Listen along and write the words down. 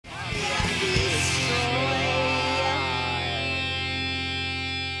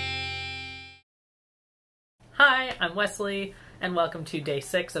I'm Wesley, and welcome to Day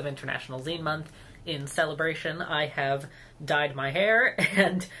 6 of International Zine Month. In celebration, I have dyed my hair,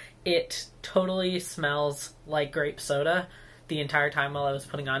 and it totally smells like grape soda. The entire time while I was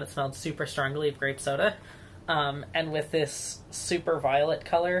putting on, it smelled super strongly of grape soda. And with this super violet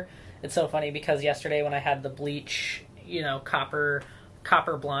color, it's so funny because yesterday when I had the bleach, copper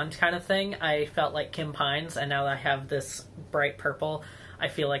blonde kind of thing, I felt like Kim Pines, and now that I have this bright purple, I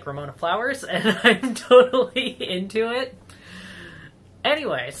feel like Ramona Flowers, and I'm totally into it.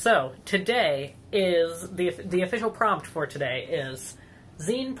 Anyway, so today is the official prompt for today is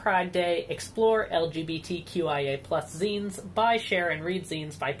Zine Pride Day, explore LGBTQIA plus zines, buy, share, and read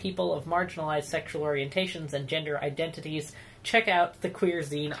zines by people of marginalized sexual orientations and gender identities. Check out the Queer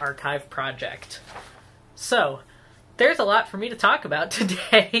Zine Archive Project. So, there's a lot for me to talk about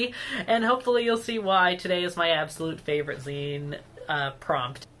today, and hopefully you'll see why today is my absolute favorite zine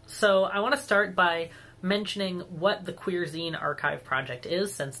prompt. So I want to start by mentioning what the Queer Zine Archive Project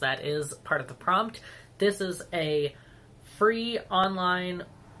is, since that is part of the prompt. This is a free online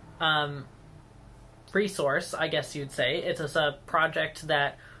resource, I guess you'd say. It's a project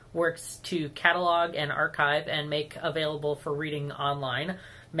that works to catalog and archive and make available for reading online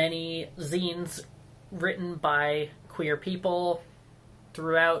many zines written by queer people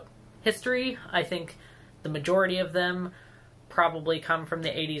throughout history. I think the majority of them probably come from the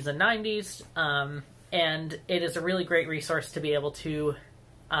 80s and 90s, and it is a really great resource to be able to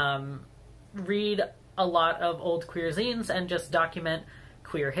read a lot of old queer zines and just document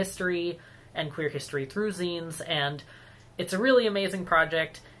queer history and queer history through zines, and it's a really amazing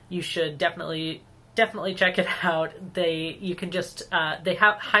project. You should definitely check it out. They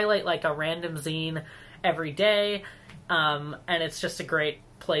highlight like a random zine every day, and it's just a great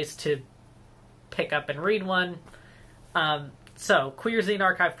place to pick up and read one. So, Queer Zine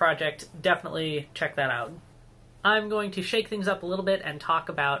Archive Project, definitely check that out. I'm going to shake things up a little bit and talk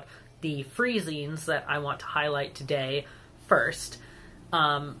about the free zines that I want to highlight today first.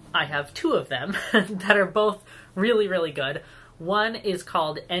 I have two of them that are both really, really good. One is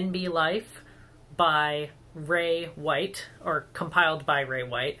called NB Life by Ray White, or compiled by Ray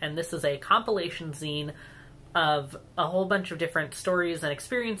White, and this is a compilation zine of a whole bunch of different stories and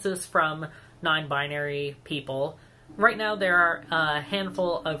experiences from non-binary people. Right now there are a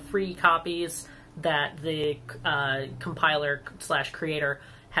handful of free copies that the compiler / creator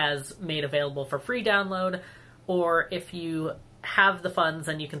has made available for free download, or if you have the funds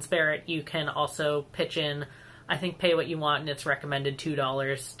and you can spare it, you can also pitch in, I think pay what you want, and it's recommended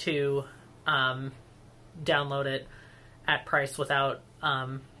 $2 to download it at price without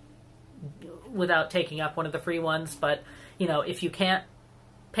taking up one of the free ones. But if you can't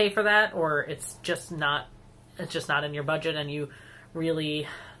pay for that, or it's just not in your budget, and you really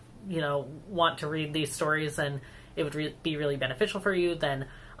want to read these stories and it would be really beneficial for you, then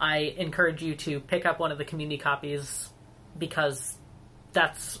I encourage you to pick up one of the community copies, because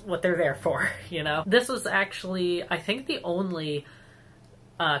that's what they're there for. This was actually, I think, the only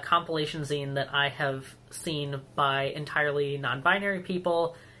compilation zine that I have seen by entirely non-binary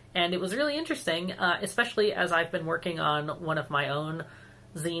people, and it was really interesting, especially as I've been working on one of my own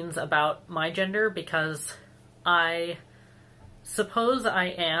zines about my gender, because I suppose I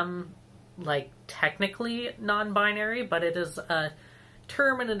am, technically non-binary, but it is a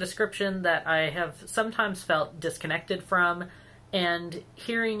term and a description that I have sometimes felt disconnected from, and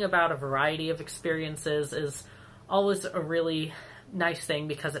hearing about a variety of experiences is always a really nice thing,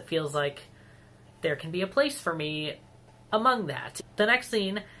 because it feels like there can be a place for me among that. The next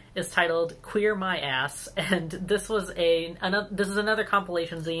zine is titled Queer My Ass, and this is another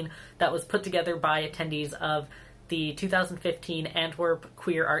compilation zine that was put together by attendees of the 2015 Antwerp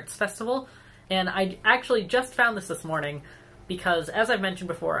Queer Arts Festival. And I actually just found this morning because, as I've mentioned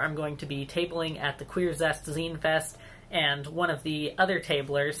before, I'm going to be tabling at the Queer Zest Zine Fest, and one of the other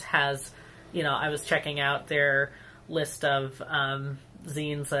tablers has, I was checking out their list of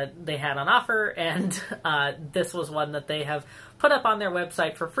zines that they had on offer, and this was one that they have put up on their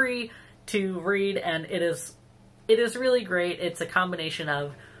website for free to read, and it is really great. It's a combination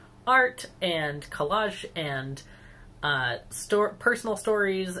of art and collage and personal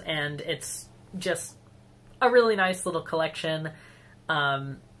stories, and it's just a really nice little collection.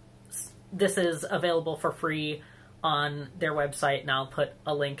 This is available for free on their website, and I'll put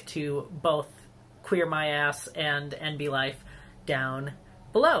a link to both Queer My Ass and NB Life down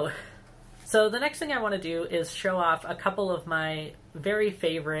below. So the next thing I want to do is show off a couple of my very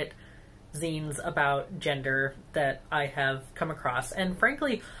favorite zines about gender that I have come across. And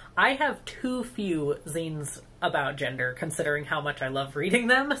frankly, I have too few zines about gender, considering how much I love reading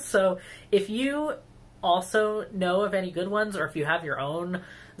them. So if you also know of any good ones, or if you have your own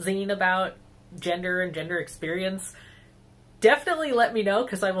zine about gender and gender experience, definitely let me know,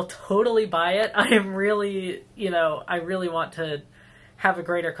 because I will totally buy it. I am really, I really want to have a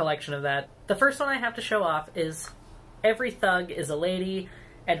greater collection of that. The first one I have to show off is Every Thug is a Lady,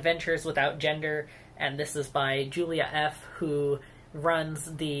 Adventures Without Gender, and this is by Julia F., who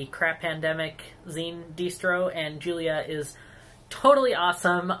runs the Crap Pandemic zine distro, and Julia is totally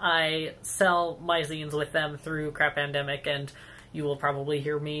awesome. I sell my zines with them through Crap Pandemic, and you will probably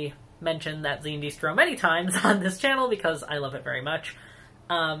hear me mention that zine distro many times on this channel because I love it very much.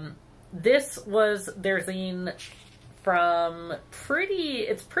 This was their zine from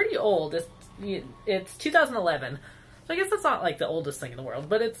it's pretty old. It's 2011. So I guess that's not like the oldest thing in the world,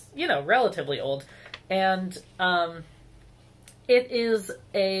 but it's, relatively old. And it is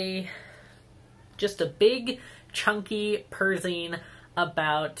just a big, chunky perzine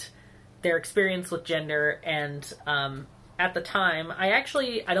about their experience with gender. And at the time, I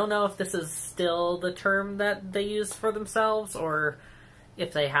don't know if this is still the term that they use for themselves, or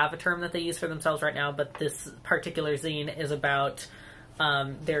if they have a term that they use for themselves right now, but this particular zine is about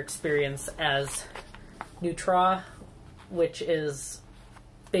their experience as neutra, which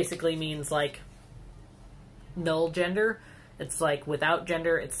basically means like null gender. It's like without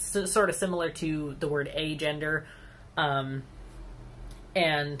gender. It's sort of similar to the word agender.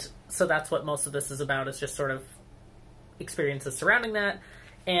 And so that's what most of this is about, is just sort of experiences surrounding that.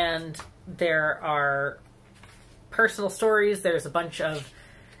 And there are personal stories. There's a bunch of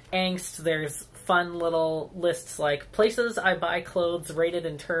angst. There's fun little lists like places I buy clothes rated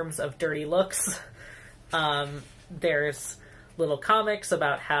in terms of dirty looks. There's little comics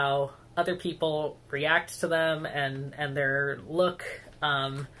about how other people react to them and their look.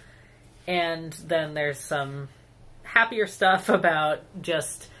 And then there's some happier stuff about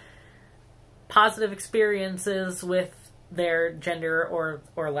just positive experiences with their gender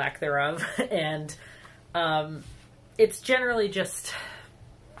or lack thereof. And it's generally just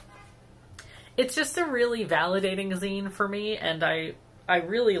a really validating zine for me, and I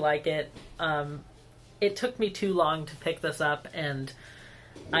really like it. It took me too long to pick this up, and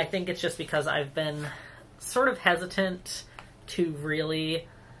I think it's just because I've been sort of hesitant to really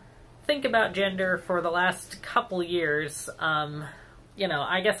think about gender for the last couple years.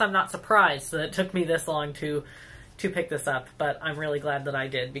 I guess I'm not surprised that it took me this long to pick this up, but I'm really glad that I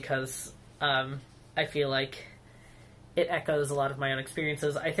did, because I feel like it echoes a lot of my own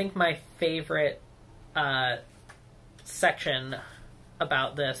experiences. I think my favorite section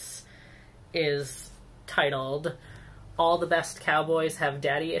about this is titled All the Best Cowboys Have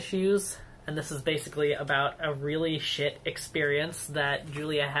Daddy Issues, and this is basically about a really shit experience that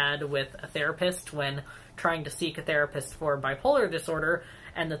Julia had with a therapist when trying to seek a therapist for bipolar disorder,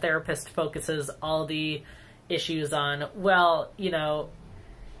 and the therapist focuses all the issues on, well,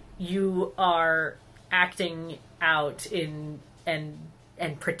 you are acting out in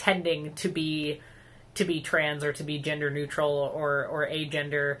and pretending to be trans or to be gender neutral or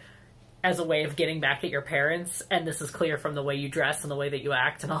agender as a way of getting back at your parents, and this is clear from the way you dress and the way that you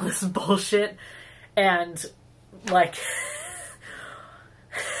act and all this bullshit. And like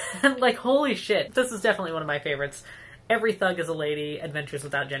like holy shit, this is definitely one of my favorites. Every Thug is a Lady, Adventures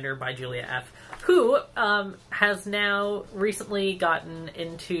Without Gender by Julia F., who has now recently gotten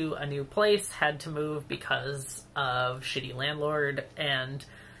into a new place, had to move because of shitty landlord, and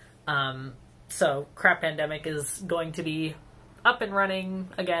so Crap Pandemic is going to be up and running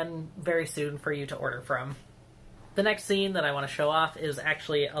again very soon for you to order from. The next zine that I want to show off is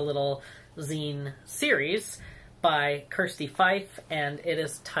actually a little zine series by Kirsty Fife, and it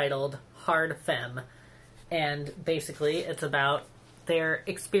is titled Hard Femme. And basically it's about their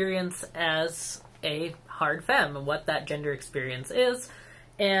experience as a hard femme, what that gender experience is.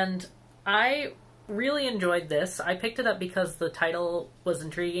 And I really enjoyed this. I picked it up because the title was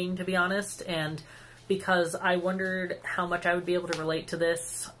intriguing, to be honest, and because I wondered how much I would be able to relate to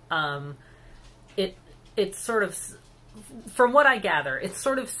this. It's sort of, from what I gather, it's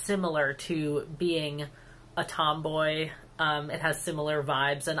sort of similar to being a tomboy. It has similar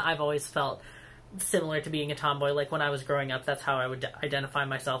vibes, and I've always felt similar to being a tomboy. Like when I was growing up, that's how I would identify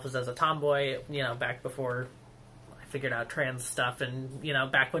myself, as a tomboy, back before I figured out trans stuff, and,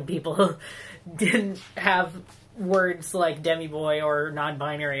 back when people didn't have words like demi-boy or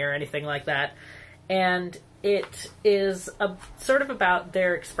non-binary or anything like that. And it is a sort of about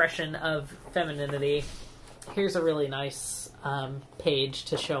their expression of femininity. Here's a really nice page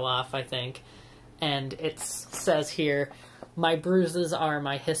to show off, I think. And it says here, "My bruises are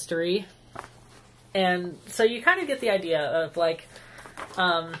my history." And so you kind of get the idea of, like,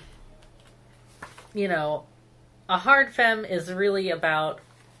 you know, a hard femme is really about,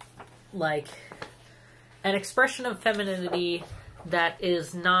 like, an expression of femininity that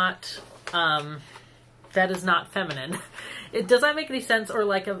is not feminine. Does that make any sense? Or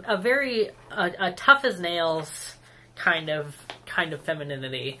like a very tough as nails kind of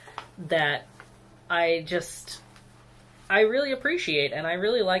femininity that I really appreciate, and I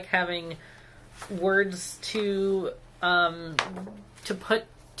really like having words to put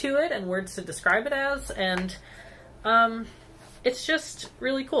to it and words to describe it as, and it's just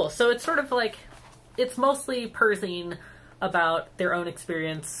really cool. So it's sort of like, it's mostly Perzine about their own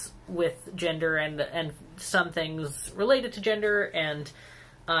experience with gender and some things related to gender, and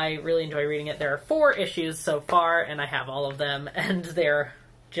I really enjoy reading it. There are 4 issues so far, and I have all of them, and they're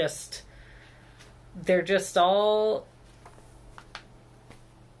just all,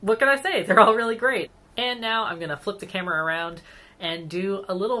 what can I say? They're all really great. And now I'm gonna flip the camera around and do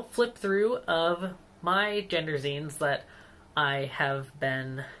a little flip through of my gender zines that I have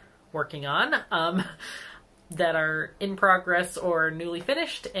been working on, that are in progress or newly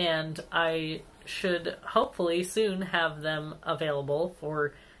finished, and I should hopefully soon have them available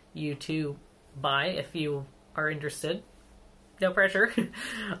for you to buy if you are interested. No pressure.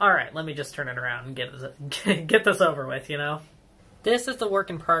 Alright, let me just turn it around and get this over with, you know? This is the work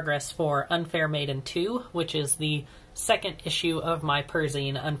in progress for Unfair Maiden 2, which is the 2nd issue of my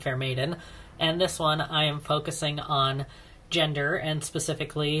Perzine Unfair Maiden, and this one I am focusing on gender, and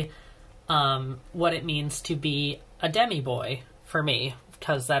specifically what it means to be a demi-boy for me,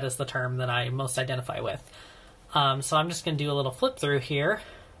 because that is the term that I most identify with. So I'm just going to do a little flip through here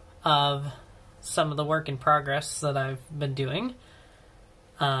of some of the work in progress that I've been doing.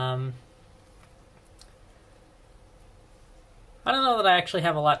 I don't know that I actually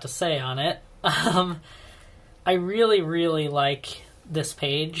have a lot to say on it. I really, really like this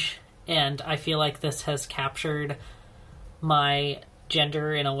page, and I feel like this has captured my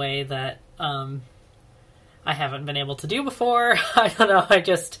gender in a way that I haven't been able to do before. I don't know, I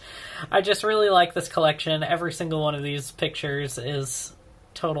just really like this collection. Every single one of these pictures is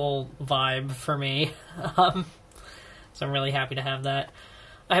total vibe for me. So I'm really happy to have that.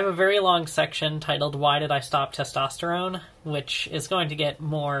 I have a very long section titled Why Did I Stop Testosterone, which is going to get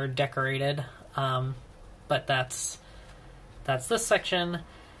more decorated, but that's this section.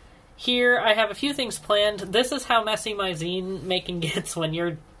 Here I have a few things planned. This is how messy my zine making gets when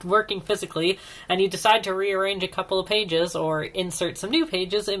you're working physically and you decide to rearrange a couple of pages or insert some new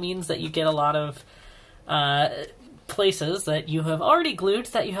pages. It means that you get a lot of places that you have already glued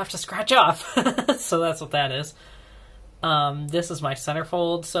that you have to scratch off. So that's what that is. This is my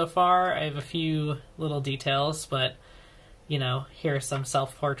centerfold so far. I have a few little details, but you know, here are some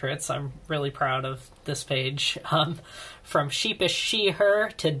self-portraits. I'm really proud of this page. From sheepish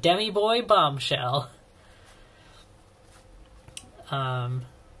she-her to demi-boy bombshell.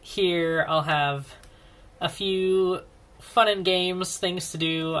 Here I'll have a few fun and games, things to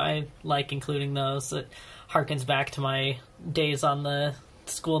do. I like including those. It harkens back to my days on the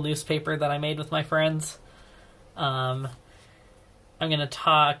school newspaper that I made with my friends. I'm going to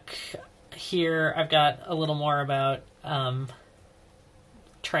talk here. I've got a little more about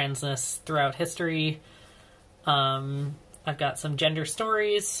transness throughout history. I've got some gender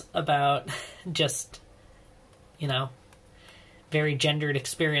stories about just, you know, very gendered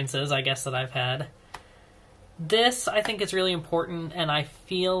experiences, I guess, that I've had. This, I think, is really important, and I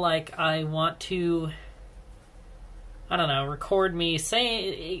feel like I want to, I don't know, record me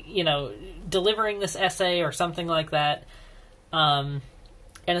saying, you know, delivering this essay or something like that. And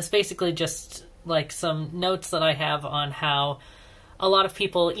it's basically just like some notes that I have on how a lot of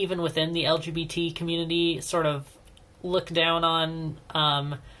people, even within the LGBT community, sort of look down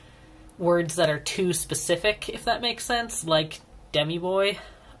on words that are too specific, if that makes sense, like demi-boy.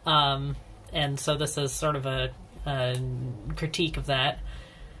 And so this is sort of a critique of that.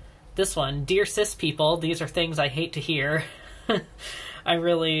 This one, dear cis people, these are things I hate to hear. I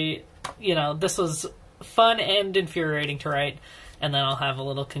really, you know, this was fun and infuriating to write. And then I'll have a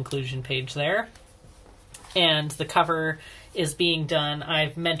little conclusion page there. And the cover is being done,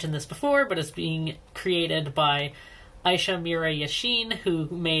 I've mentioned this before, but it's being created by Aisha Mira Yashin, who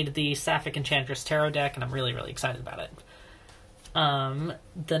made the Sapphic Enchantress Tarot deck, and I'm really, really excited about it.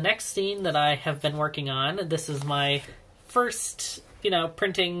 The next zine that I have been working on, this is my first, you know,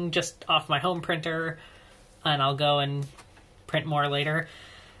 printing just off my home printer, and I'll go and print more later.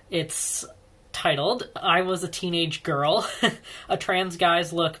 It's titled, I Was a Teenage Girl, a trans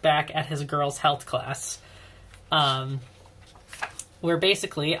guy's look back at his girls' health class. Where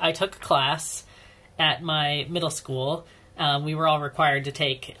basically I took a class at my middle school, we were all required to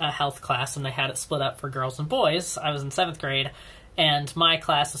take a health class, and they had it split up for girls and boys. I was in 7th grade, and my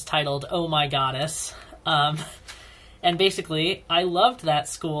class was titled Oh My Goddess. And basically, I loved that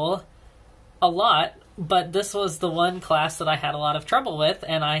school a lot, but this was the one class that I had a lot of trouble with,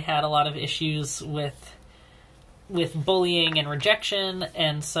 and I had a lot of issues with bullying and rejection,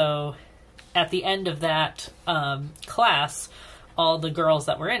 and so at the end of that class, all the girls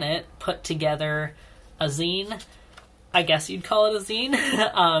that were in it put together a zine. I guess you'd call it a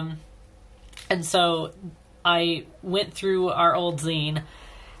zine. And so I went through our old zine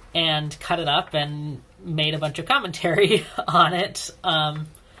and cut it up and made a bunch of commentary on it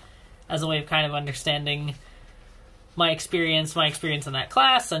as a way of kind of understanding my experience in that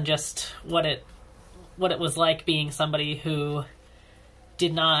class, and just what it was like being somebody who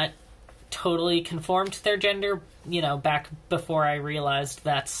did not totally conform to their gender, back before I realized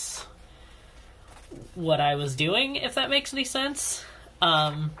that's what I was doing, if that makes any sense.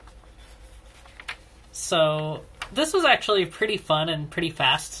 So this was actually pretty fun and pretty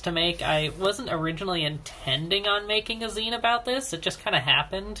fast to make. I wasn't originally intending on making a zine about this. It just kind of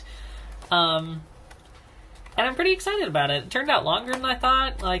happened. And I'm pretty excited about it. It turned out longer than I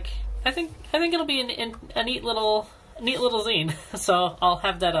thought. I think it'll be a neat little zine. So I'll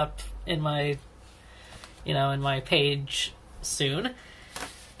have that up in my page soon.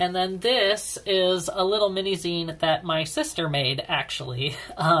 And then this is a little mini zine that my sister made, actually.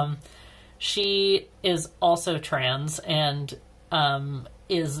 She is also trans and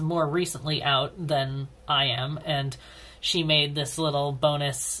is more recently out than I am, and she made this little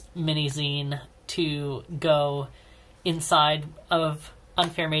bonus mini zine to go inside of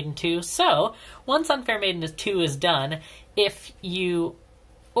Unfair Maiden 2. So, once Unfair Maiden 2 is done, if you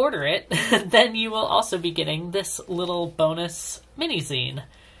order it, then you will also be getting this little bonus mini zine.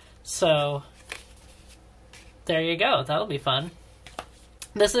 So, there you go. That'll be fun.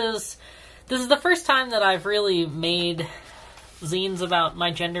 This is the first time that I've really made zines about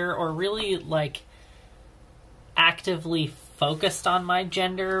my gender, or really, actively focused on my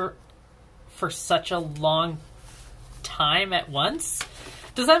gender for such a long time at once.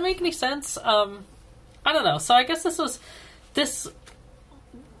 Does that make any sense? I don't know. So I guess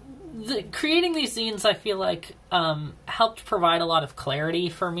creating these zines, I feel like, helped provide a lot of clarity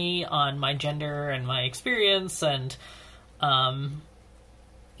for me on my gender and my experience, and, I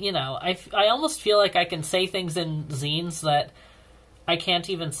almost feel like I can say things in zines that I can't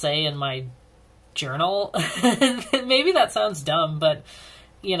even say in my journal. Maybe that sounds dumb, but,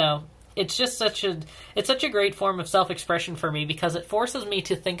 it's just such a great form of self-expression for me, because it forces me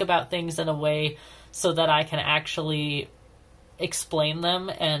to think about things in a way so that I can actually explain them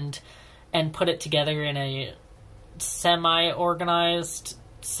and put it together in a semi-organized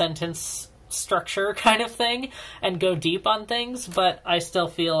sentence structure kind of thing, and go deep on things, but I still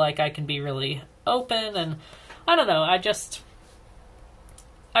feel like I can be really open, and I don't know,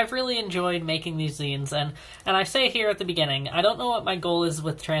 I've really enjoyed making these zines, and I say here at the beginning, I don't know what my goal is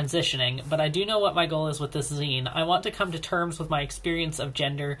with transitioning, but I do know what my goal is with this zine. I want to come to terms with my experience of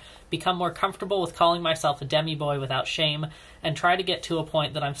gender, become more comfortable with calling myself a demi-boy without shame, and try to get to a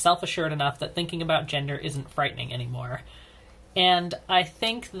point that I'm self-assured enough that thinking about gender isn't frightening anymore. And I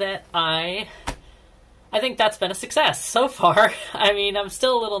think that I think that's been a success so far. I mean, I'm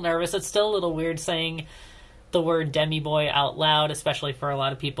still a little nervous. It's still a little weird saying the word demi-boy out loud, especially for a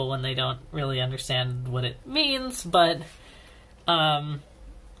lot of people when they don't really understand what it means, but I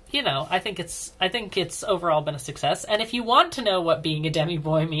think it's overall been a success. And if you want to know what being a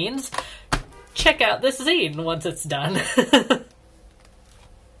demi-boy means, check out this zine once it's done.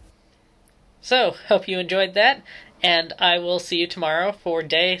 So, hope you enjoyed that, and I will see you tomorrow for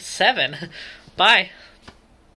day 7. Bye!